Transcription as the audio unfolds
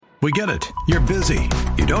We get it. You're busy.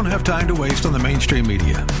 You don't have time to waste on the mainstream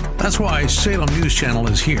media. That's why Salem News Channel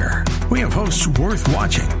is here. We have hosts worth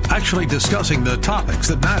watching, actually discussing the topics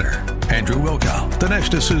that matter. Andrew Wilkow,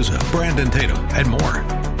 Dinesh D'Souza, Brandon Tatum, and more.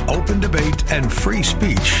 Open debate and free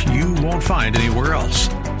speech you won't find anywhere else.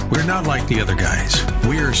 We're not like the other guys.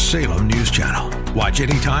 We're Salem News Channel. Watch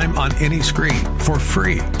anytime on any screen for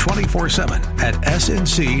free 24/7 at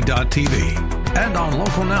snc.tv and on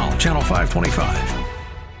Local Now, Channel 525.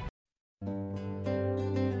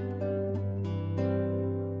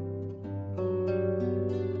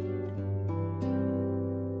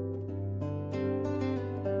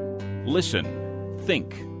 Listen,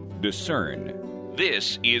 think, discern.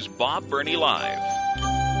 This is Bob Burney Live.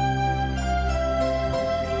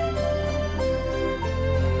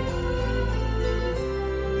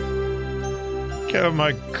 Oh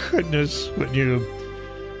my goodness! When you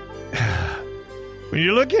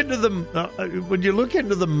look into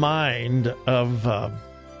the mind of a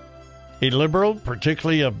liberal,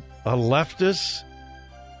 particularly a leftist,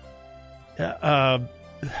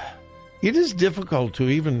 it is difficult to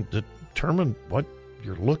even determine what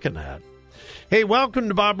you're looking at. Hey, welcome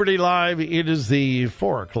to Bob Burney Live. It is the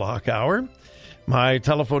 4 o'clock hour. My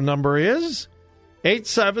telephone number is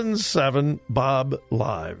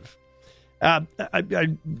 877-BOB-LIVE.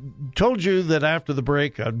 I told you that after the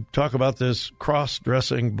break I'd talk about this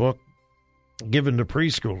cross-dressing book given to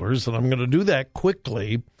preschoolers, and I'm going to do that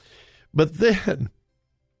quickly. But then,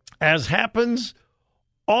 as happens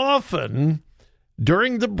often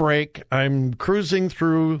during the break, I'm cruising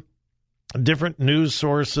through different news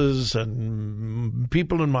sources, and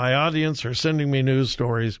people in my audience are sending me news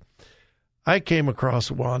stories. I came across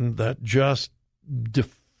one that just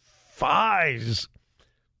defies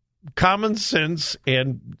common sense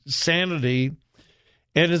and sanity,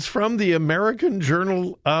 and it's from the American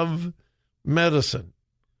Journal of Medicine.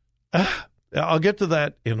 I'll get to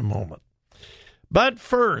that in a moment. But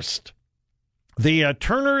first, the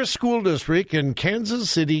Turner School District in Kansas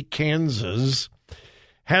City, Kansas,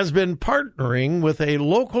 has been partnering with a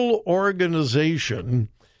local organization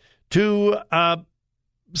to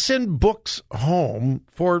send books home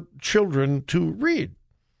for children to read.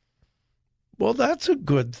 Well, that's a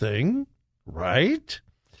good thing, right?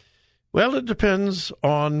 Well, it depends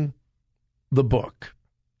on the book.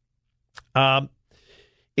 In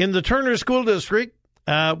the Turner School District,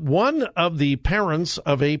 one of the parents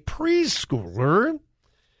of a preschooler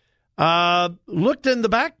looked in the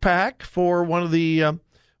backpack for one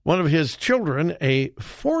of his children, a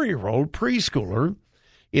 4-year-old preschooler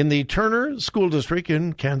in the Turner School District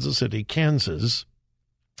in Kansas City, Kansas.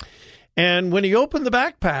 And when he opened the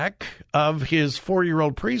backpack of his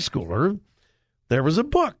 4-year-old preschooler, there was a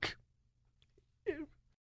book.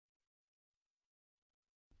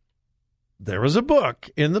 There was a book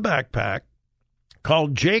in the backpack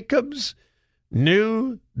called Jacob's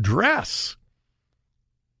New Dress.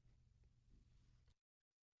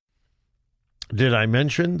 Did I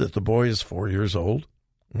mention that the boy is 4 years old?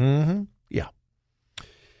 Mm-hmm. Yeah.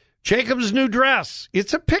 Jacob's New Dress.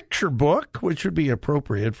 It's a picture book, which would be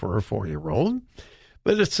appropriate for a 4-year-old,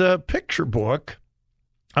 but it's a picture book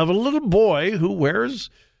of a little boy who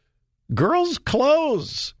wears girls'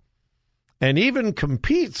 clothes and even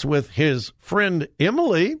competes with his friend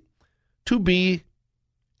Emily to be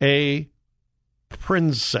a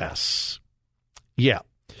princess. Yeah.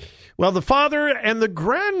 Well, the father and the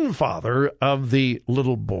grandfather of the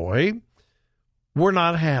little boy were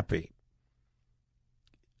not happy.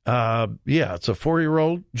 It's a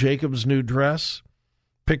 4-year-old, Jacob's New Dress,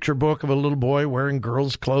 picture book of a little boy wearing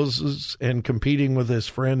girls' clothes and competing with his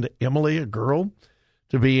friend Emily, a girl,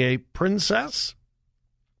 to be a princess.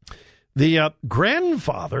 The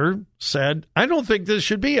grandfather said, I don't think this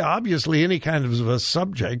should be obviously any kind of a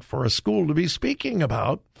subject for a school to be speaking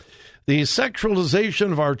about. The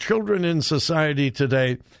sexualization of our children in society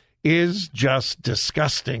today is just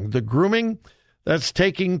disgusting. The grooming that's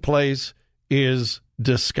taking place is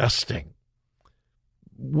disgusting.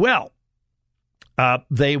 Well,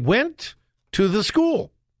 they went to the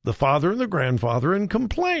school, the father and the grandfather, and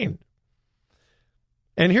complained.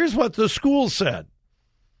 And here's what the school said.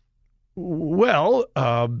 Well,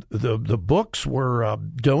 the books were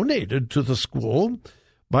donated to the school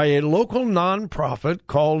by a local nonprofit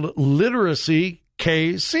called Literacy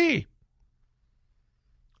KC.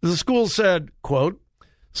 The school said, quote,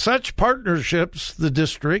 such partnerships, the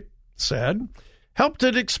district said, helped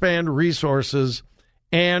it expand resources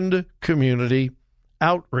and community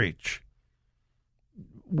outreach.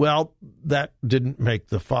 Well, that didn't make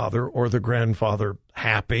the father or the grandfather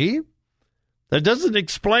happy. That doesn't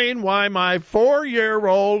explain why my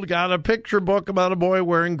 4-year-old got a picture book about a boy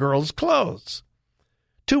wearing girls' clothes.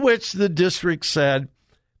 To which the district said,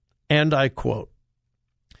 and I quote,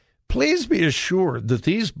 "Please be assured that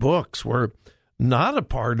these books were not a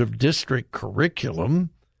part of district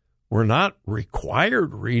curriculum, were not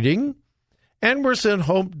required reading, and were sent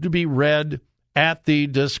home to be read at the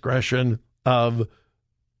discretion of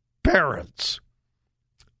parents."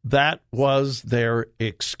 That was their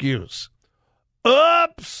excuse.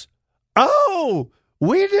 Oops! Oh,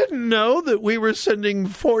 we didn't know that we were sending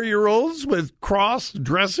 4-year-olds with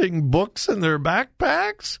cross-dressing books in their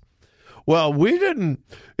backpacks. Well, we didn't.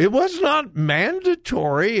 It was not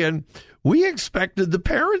mandatory, and we expected the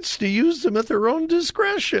parents to use them at their own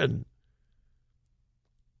discretion.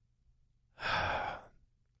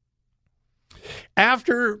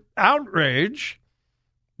 After outrage,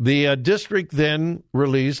 the district then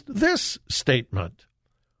released this statement.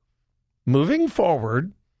 Moving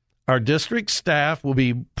forward, our district staff will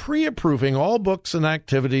be pre-approving all books and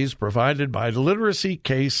activities provided by Literacy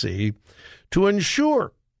KC to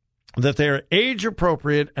ensure that they are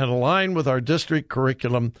age-appropriate and align with our district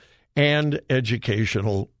curriculum and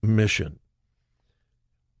educational mission.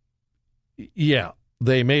 Yeah,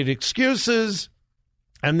 they made excuses,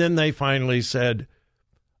 and then they finally said,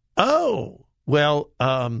 oh, well,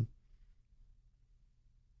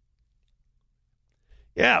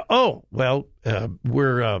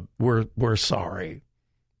 we're sorry,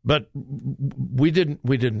 but we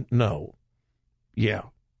didn't know. Yeah,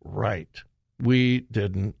 right. We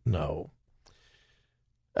didn't know.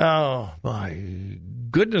 Oh, my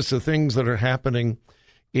goodness, the things that are happening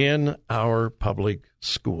in our public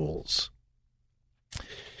schools.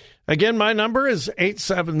 Again, my number is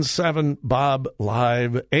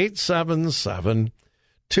 877-BOB-LIVE,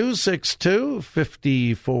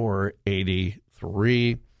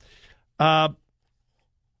 877-262-5483. All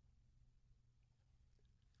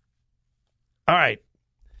right.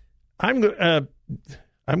 I'm going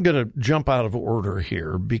to jump out of order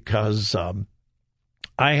here because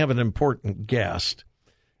I have an important guest.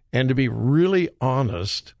 And to be really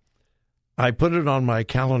honest, I put it on my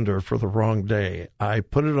calendar for the wrong day. I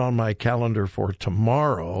put it on my calendar for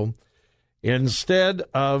tomorrow instead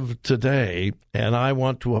of today. And I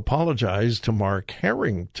want to apologize to Mark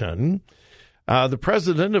Harrington, the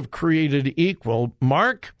president of Created Equal.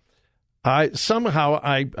 Mark, I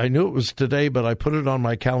knew it was today, but I put it on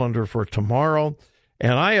my calendar for tomorrow.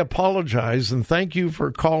 And I apologize and thank you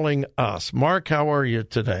for calling us. Mark, how are you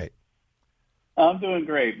today? I'm doing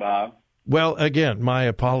great, Bob. Well, again, my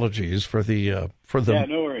apologies for the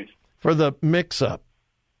no worries. For the mix-up.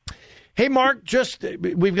 Hey, Mark,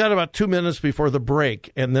 we've got about 2 minutes before the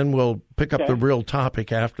break, and then we'll pick up the real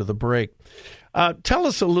topic after the break. Tell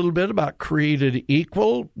us a little bit about Created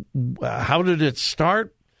Equal. How did it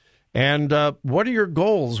start? And what are your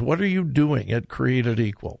goals? What are you doing at Created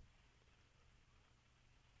Equal?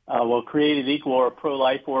 Well, Created Equal are a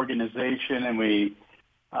pro-life organization, and we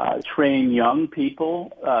train young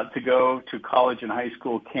people to go to college and high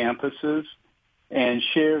school campuses and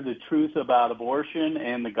share the truth about abortion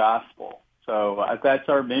and the gospel. So that's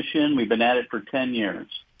our mission. We've been at it for 10 years.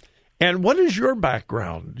 And what is your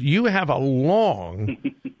background? You have a long,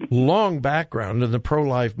 long background in the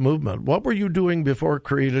pro-life movement. What were you doing before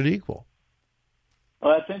Created Equal?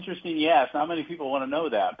 Well, that's interesting. Yes, not many people want to know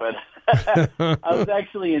that, but I was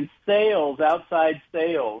actually in sales, outside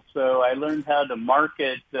sales. So I learned how to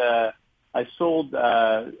market. I sold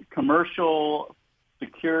commercial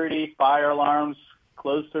security, fire alarms,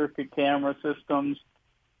 closed-circuit camera systems.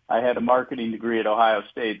 I had a marketing degree at Ohio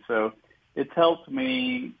State, so it's helped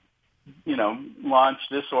me, launch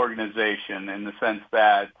this organization in the sense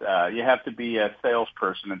that you have to be a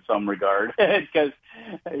salesperson in some regard because,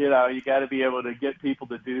 you got to be able to get people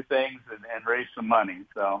to do things and raise some money.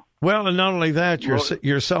 So well, and not only that,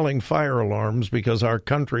 you're selling fire alarms because our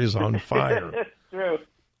country is on fire. It's true.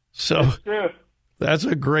 So it's true. That's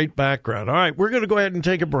a great background. All right, we're going to go ahead and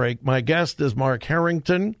take a break. My guest is Mark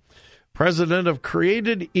Harrington, president of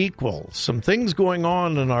Created Equal. Some things going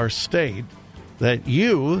on in our state that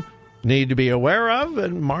you need to be aware of,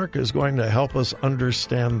 and Mark is going to help us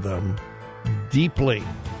understand them deeply.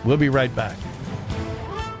 We'll be right back.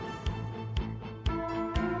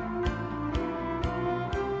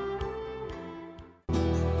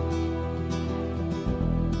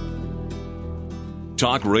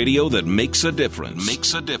 Talk radio that makes a difference.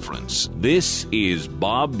 Makes a difference. This is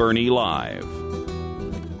Bob Burney Live.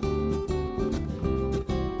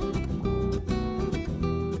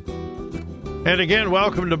 And again,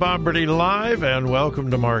 welcome to Bob Burney Live, and welcome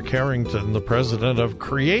to Mark Harrington, the president of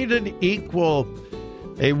Created Equal.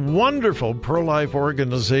 a wonderful pro-life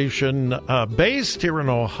organization based here in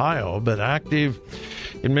Ohio, but active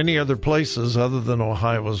in many other places other than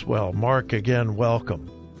Ohio as well. Mark, again,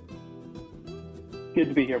 welcome. Good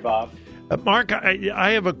to be here, Bob. Mark,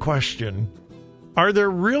 I have a question. Are there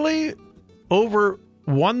really over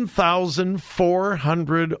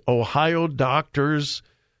 1,400 Ohio doctors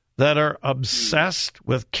that are obsessed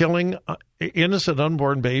with killing innocent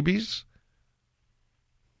unborn babies?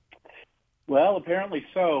 Well, apparently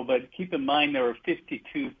so, but keep in mind there are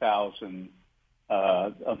 52,000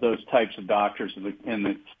 of those types of doctors in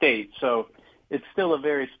the state, so it's still a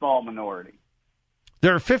very small minority.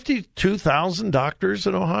 There are 52,000 doctors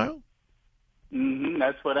in Ohio? Mm-hmm,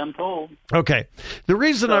 that's what I'm told. Okay. The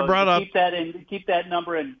reason I brought up... Keep that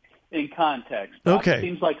number in context. Okay. It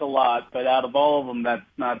seems like a lot, but out of all of them, that's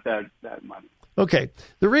not that much. Okay.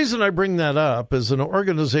 The reason I bring that up is an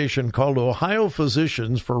organization called Ohio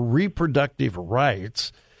Physicians for Reproductive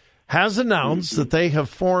Rights has announced that they have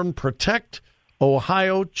formed Protect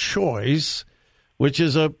Ohio Choice, which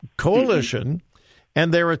is a coalition,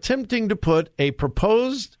 and they're attempting to put a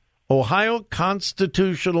proposed Ohio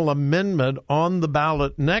constitutional amendment on the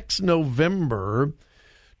ballot next November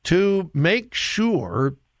to make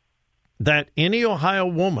sure that any Ohio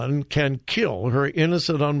woman can kill her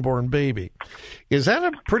innocent unborn baby. Is that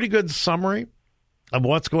a pretty good summary of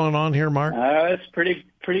what's going on here, Mark? It's pretty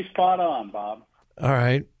spot on, Bob. All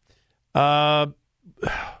right.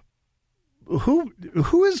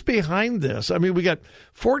 Who is behind this? I mean, we got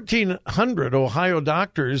 1,400 Ohio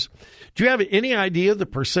doctors. Do you have any idea the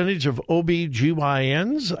percentage of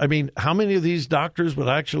OB-GYNs? I mean, how many of these doctors would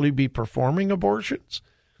actually be performing abortions?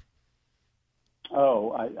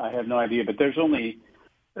 Oh, I have no idea, but there's only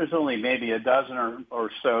maybe a dozen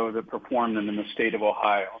or so that perform them in the state of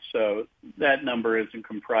Ohio. So that number isn't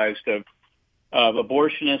comprised of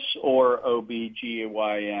abortionists or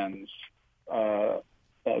OB-GYNs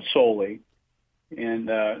solely. And,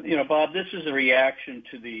 Bob, this is a reaction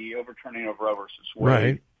to the overturning of Roe versus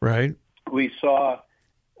Wade. Right. We saw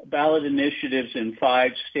ballot initiatives in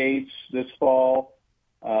 5 states this fall.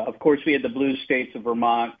 Of course, we had the blue states of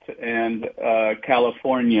Vermont and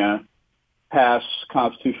California pass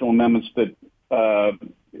constitutional amendments that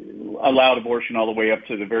allowed abortion all the way up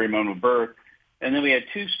to the very moment of birth. And then we had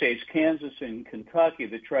 2 states, Kansas and Kentucky,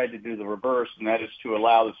 that tried to do the reverse, and that is to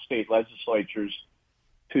allow the state legislatures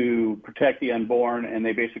to protect the unborn. And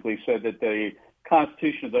they basically said that the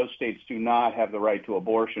Constitution of those states do not have the right to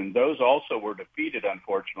abortion. Those also were defeated,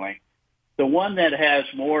 unfortunately. The one that has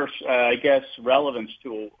more, relevance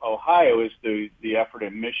to Ohio is the effort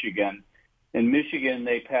in Michigan. In Michigan,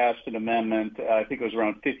 they passed an amendment, I think it was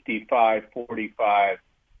around 55-45,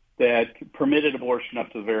 that permitted abortion up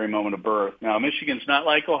to the very moment of birth. Now, Michigan's not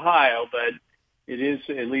like Ohio, but it is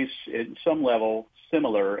at least at some level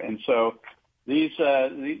similar. And so these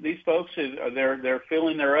folks, they're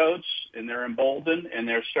filling their oats, and they're emboldened, and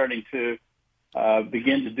they're starting to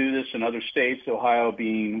begin to do this in other states, Ohio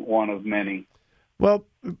being one of many. Well,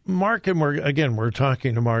 Mark, and we're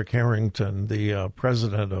talking to Mark Harrington, the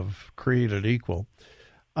president of Created Equal.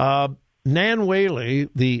 Nan Whaley,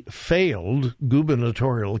 the failed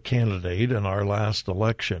gubernatorial candidate in our last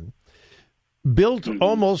election, built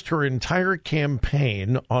almost her entire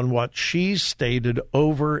campaign on what she stated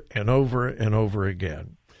over and over and over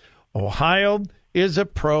again. Ohio is a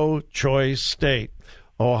pro-choice state.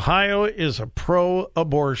 Ohio is a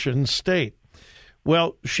pro-abortion state.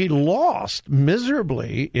 Well, she lost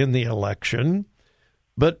miserably in the election,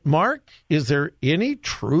 but Mark, is there any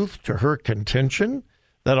truth to her contention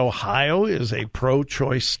that Ohio is a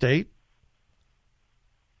pro-choice state?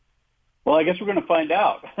 Well, I guess we're going to find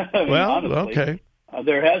out. Honestly, okay.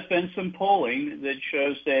 There has been some polling that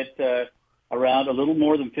shows that around a little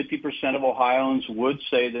more than 50% of Ohioans would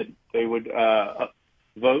say that they would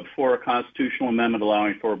vote for a constitutional amendment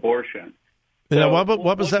allowing for abortion. So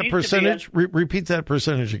what was that percentage? Repeat that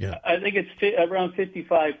percentage again. I think it's around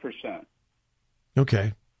 55%.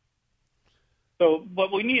 Okay. So,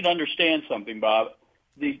 but we need to understand something, Bob.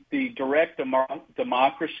 The direct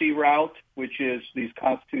democracy route, which is these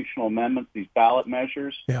constitutional amendments, these ballot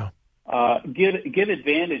measures, give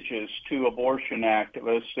advantages to abortion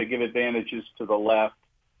activists. They give advantages to the left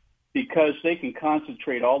because they can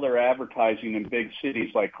concentrate all their advertising in big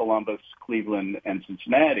cities like Columbus, Cleveland, and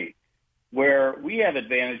Cincinnati. Where we have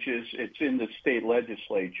advantages, it's in the state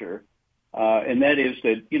legislature, and that is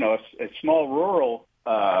that, a small rural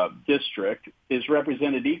district is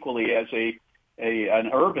represented equally as an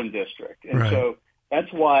urban district. And so that's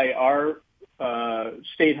why our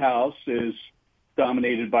state house is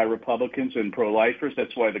dominated by Republicans and pro-lifers.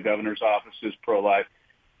 That's why the governor's office is pro-life.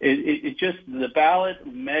 it just, the ballot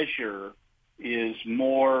measure is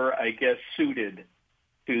more, I guess, suited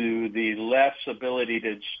to the left's ability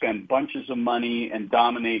to spend bunches of money and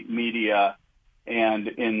dominate media and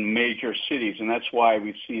in major cities. And that's why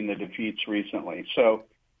we've seen the defeats recently. So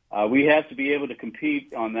we have to be able to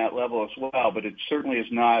compete on that level as well, but it certainly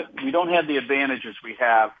is not, we don't have the advantages we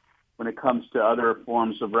have when it comes to other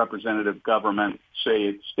forms of representative government, say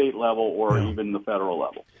at state level or even the federal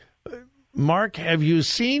level. Mark, have you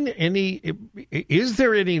seen is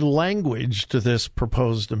there any language to this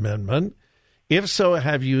proposed amendment? If so,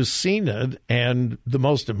 have you seen it? And the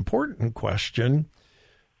most important question,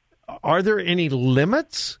 are there any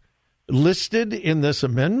limits listed in this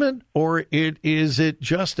amendment, or is it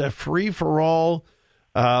just a free-for-all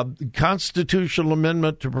constitutional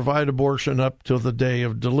amendment to provide abortion up till the day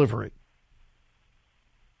of delivery?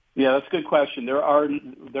 Yeah, that's a good question.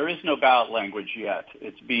 There is no ballot language yet.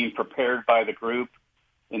 It's being prepared by the group.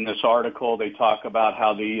 In this article, they talk about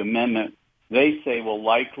how the amendment, they say, will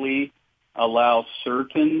likely allow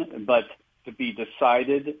certain but to be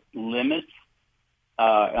decided limits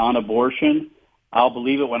on abortion. I'll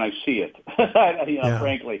believe it when I see it,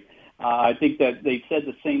 frankly. I think that they said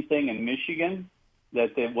the same thing in Michigan,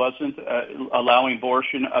 that it wasn't allowing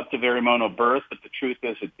abortion up to very moment of birth, but the truth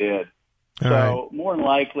is it did. So more than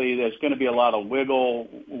likely, there's going to be a lot of wiggle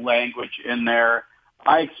language in there.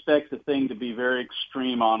 I expect the thing to be very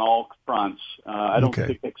extreme on all fronts. I don't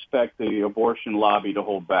expect the abortion lobby to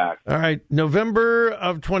hold back. All right. November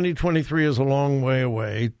of 2023 is a long way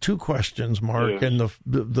away. 2 questions, Mark, in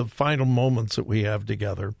the final moments that we have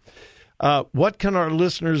together. What can our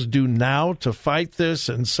listeners do now to fight this?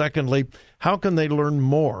 And secondly, how can they learn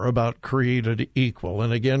more about Created Equal?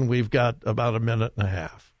 And again, we've got about a minute and a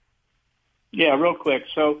half. Yeah, real quick.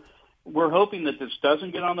 So we're hoping that this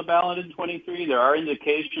doesn't get on the ballot in 23. There are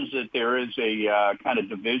indications that there is a kind of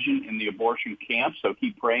division in the abortion camp, so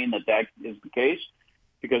keep praying that that is the case,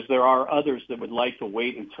 because there are others that would like to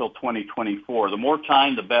wait until 2024. The more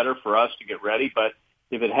time, the better for us to get ready, but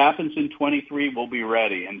if it happens in 23, we'll be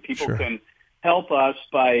ready, and people can help us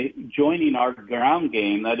by joining our ground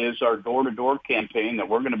game, that is our door-to-door campaign that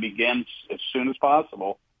we're going to begin as soon as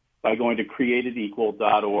possible by going to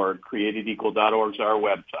createdequal.org. Createdequal.org is our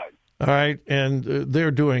website. All right, and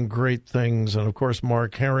they're doing great things. And, of course,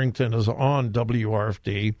 Mark Harrington is on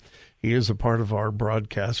WRFD. He is a part of our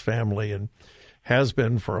broadcast family and has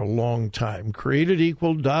been for a long time.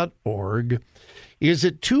 Createdequal.org. Is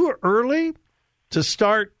it too early to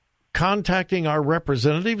start contacting our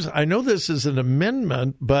representatives? I know this is an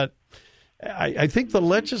amendment, but I think the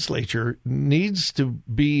legislature needs to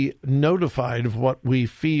be notified of what we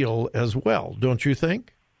feel as well, don't you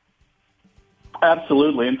think?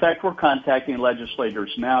 Absolutely. In fact, we're contacting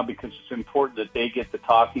legislators now because it's important that they get the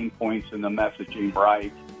talking points and the messaging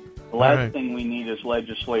right. The last thing we need is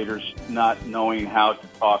legislators not knowing how to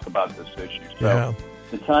talk about this issue. So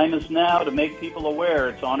the time is now to make people aware.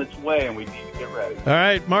 It's on its way, and we need to get ready. All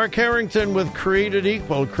right. Mark Harrington with Created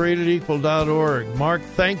Equal, createdequal.org. Mark,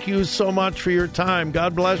 thank you so much for your time.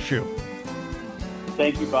 God bless you.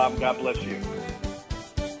 Thank you, Bob. God bless you.